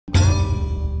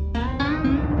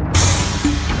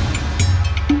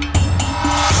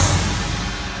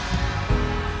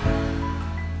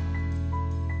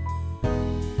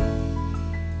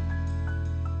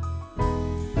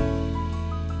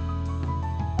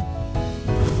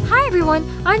everyone,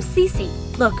 I'm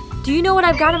Cece. Look, do you know what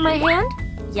I've got in my hand?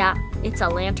 Yeah, it's a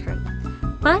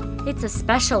lantern. But it's a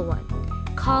special one,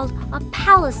 called a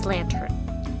palace lantern.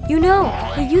 You know,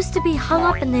 it used to be hung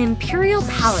up in the imperial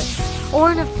palace or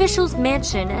an official's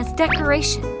mansion as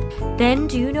decoration. Then,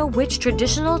 do you know which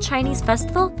traditional Chinese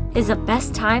festival is the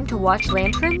best time to watch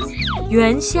lanterns?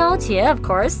 Yuanxiaojie, of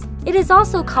course. It is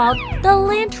also called the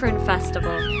Lantern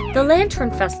Festival. The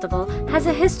Lantern Festival has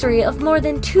a history of more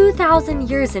than 2,000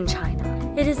 years in China.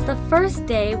 It is the first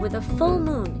day with a full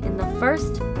moon in the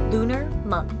first lunar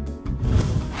month.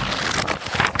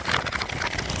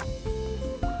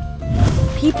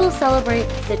 People celebrate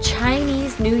the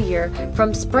Chinese New Year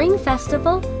from Spring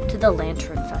Festival to the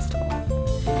Lantern Festival.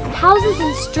 Houses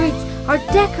and streets are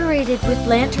decorated with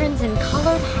lanterns and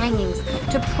colored hangings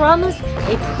to promise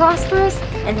a prosperous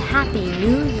and happy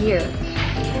new year.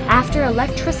 After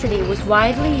electricity was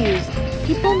widely used,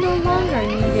 people no longer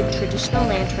needed traditional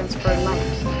lanterns for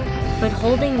light. But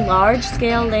holding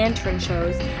large-scale lantern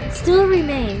shows still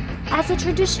remain as a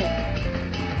tradition.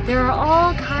 There are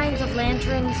all kinds of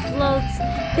lanterns, floats,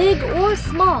 big or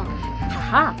small.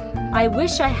 Haha, I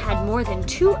wish I had more than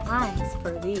 2 eyes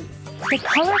for these. The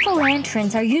colorful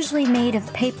lanterns are usually made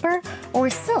of paper or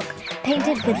silk,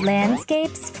 painted with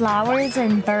landscapes, flowers,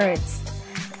 and birds,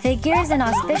 figures and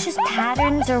auspicious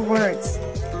patterns or words.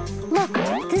 Look,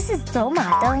 this is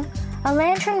Zoumadeng, a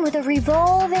lantern with a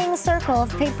revolving circle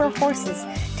of paper horses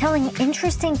telling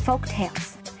interesting folk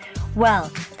tales.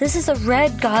 Well, this is a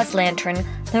red gauze lantern.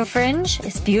 The fringe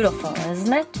is beautiful,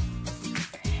 isn't it?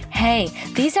 Hey,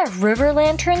 these are river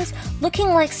lanterns looking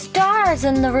like stars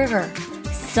in the river.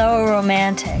 So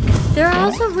romantic. There are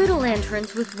also riddle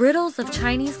lanterns with riddles of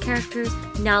Chinese characters.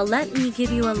 Now let me give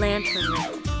you a lantern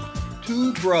riddle.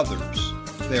 2 brothers.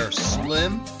 They are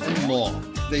slim and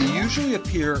long. They usually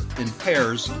appear in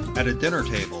pairs at a dinner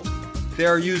table. They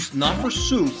are used not for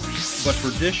soup, but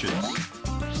for dishes.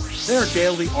 They are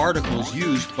daily articles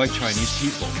used by Chinese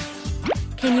people.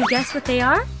 Can you guess what they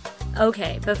are?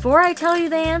 Okay, before I tell you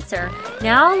the answer,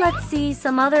 now let's see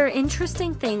some other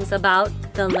interesting things about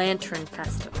the Lantern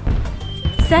Festival.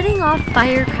 Setting off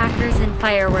firecrackers and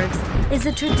fireworks is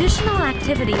a traditional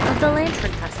activity of the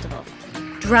Lantern Festival.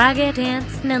 Dragon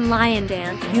dance and lion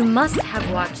dance, you must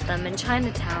have watched them in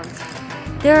Chinatown.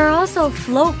 There are also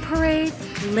float parade,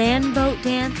 land boat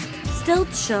dance,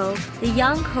 stilt show, the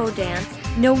Yangkou dance.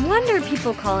 No wonder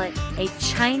people call it a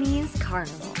Chinese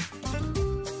carnival.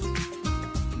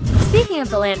 Speaking of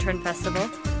the Lantern Festival,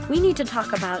 we need to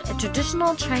talk about a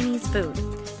traditional Chinese food,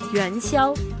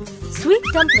 yuanxiao, sweet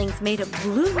dumplings made of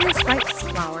glutinous rice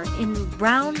flour in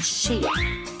round shape.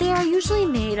 They are usually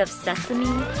made of sesame,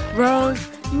 rose,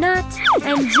 nut,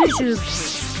 and juju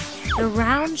paste. The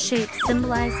round shape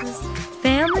symbolizes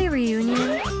family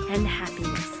reunion and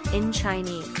happiness in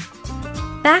Chinese.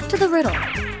 Back to the riddle.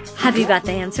 Have you got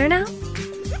the answer now?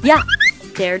 Yeah,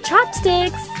 they're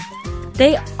chopsticks.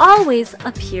 They always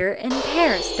appear in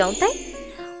pairs, don't they?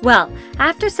 Well,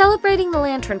 after celebrating the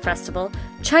Lantern Festival,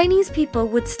 Chinese people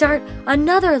would start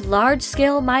another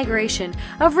large-scale migration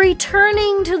of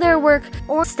returning to their work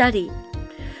or study,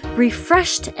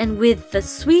 refreshed and with the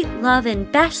sweet love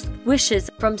and best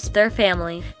wishes from their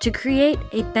family to create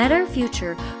a better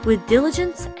future with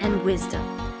diligence and wisdom.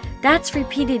 That's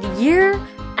repeated year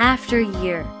after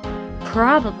year.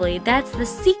 Probably that's the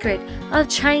secret of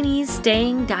Chinese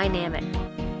staying dynamic.